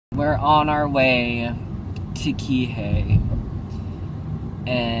we're on our way to Kihei,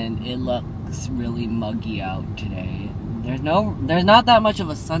 and it looks really muggy out today. There's not that much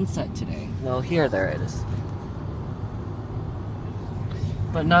of a sunset today. Well, here there is.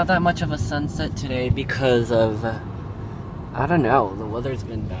 But not that much of a sunset today because of, I don't know, the weather's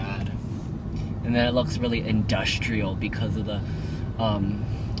been bad. And then it looks really industrial because of the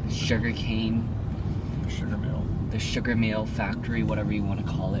sugar mill. The sugar mill factory, whatever you want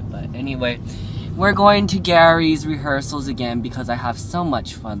to call it. But anyway, we're going to Gary's rehearsals again because I have so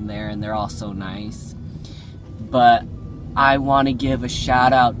much fun there and they're all so nice. But I want to give a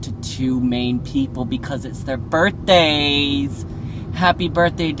shout out to two main people because it's their birthdays. Happy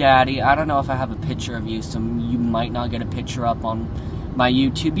birthday, Daddy. I don't know if I have a picture of you, so you might not get a picture up on my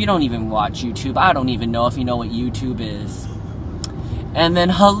YouTube. You don't even watch YouTube. I don't even know if you know what YouTube is. And then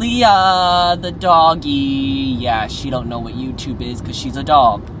HALIA, the doggy. Yeah, she don't know what YouTube is because she's a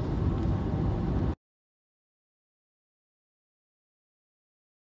dog.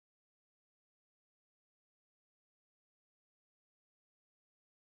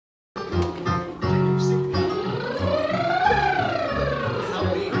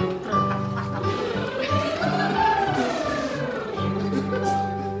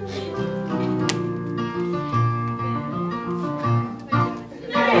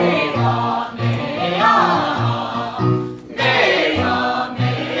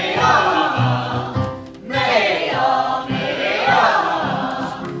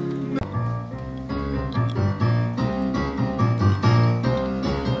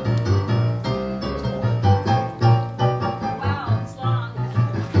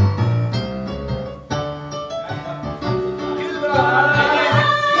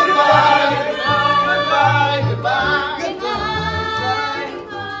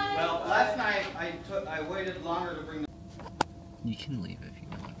 You can leave if you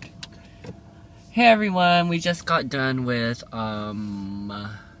want to. Okay. Hey everyone, we just got done with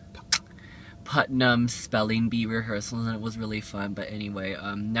Putnam spelling bee rehearsals and it was really fun. But anyway,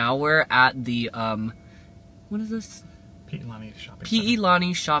 now we're at the what is this?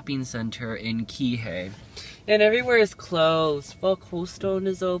 P.E. Shopping Center in Kihei. And everywhere is closed. Well, Cold Stone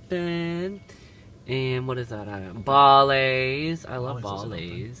is open. And what is that? Ballets. I love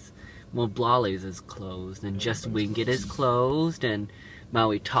Ballets. Well, Blale's is closed, and Just Wing It is closed, and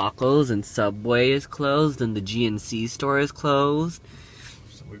Maui Tacos and Subway is closed, and the GNC store is closed.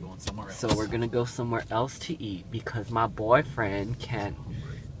 So we're going somewhere else. So we're gonna go somewhere else to eat because my boyfriend can't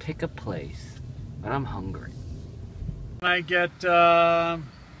pick a place, and I'm hungry. I get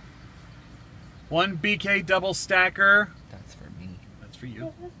one BK double stacker. That's for me. That's for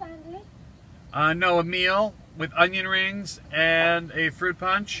you. No, a meal with onion rings and a fruit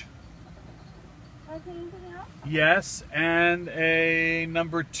punch. Yes, and a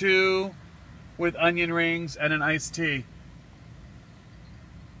number 2 with onion rings and an iced tea.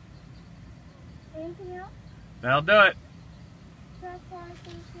 Anything else? That'll do it. That's all,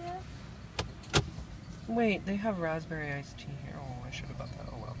 thank you. Wait, they have raspberry iced tea here. Oh, I should have got that.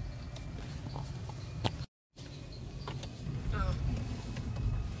 Oh well.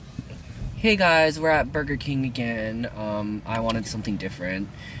 Hey guys, we're at Burger King again. I wanted something different,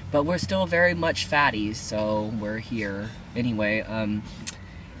 but we're still very much fatties, so we're here. Anyway,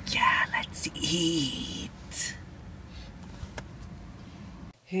 yeah, let's eat.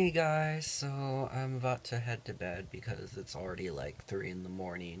 Hey guys, so I'm about to head to bed because it's already like 3 in the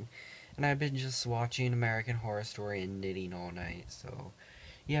morning, and I've been just watching American Horror Story and knitting all night, so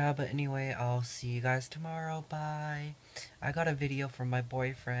yeah, but anyway, I'll see you guys tomorrow. Bye. I got a video from my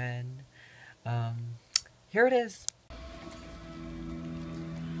boyfriend. Here it is.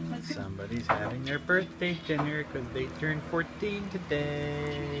 Somebody's having their birthday dinner because they turned 14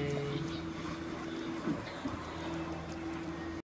 today.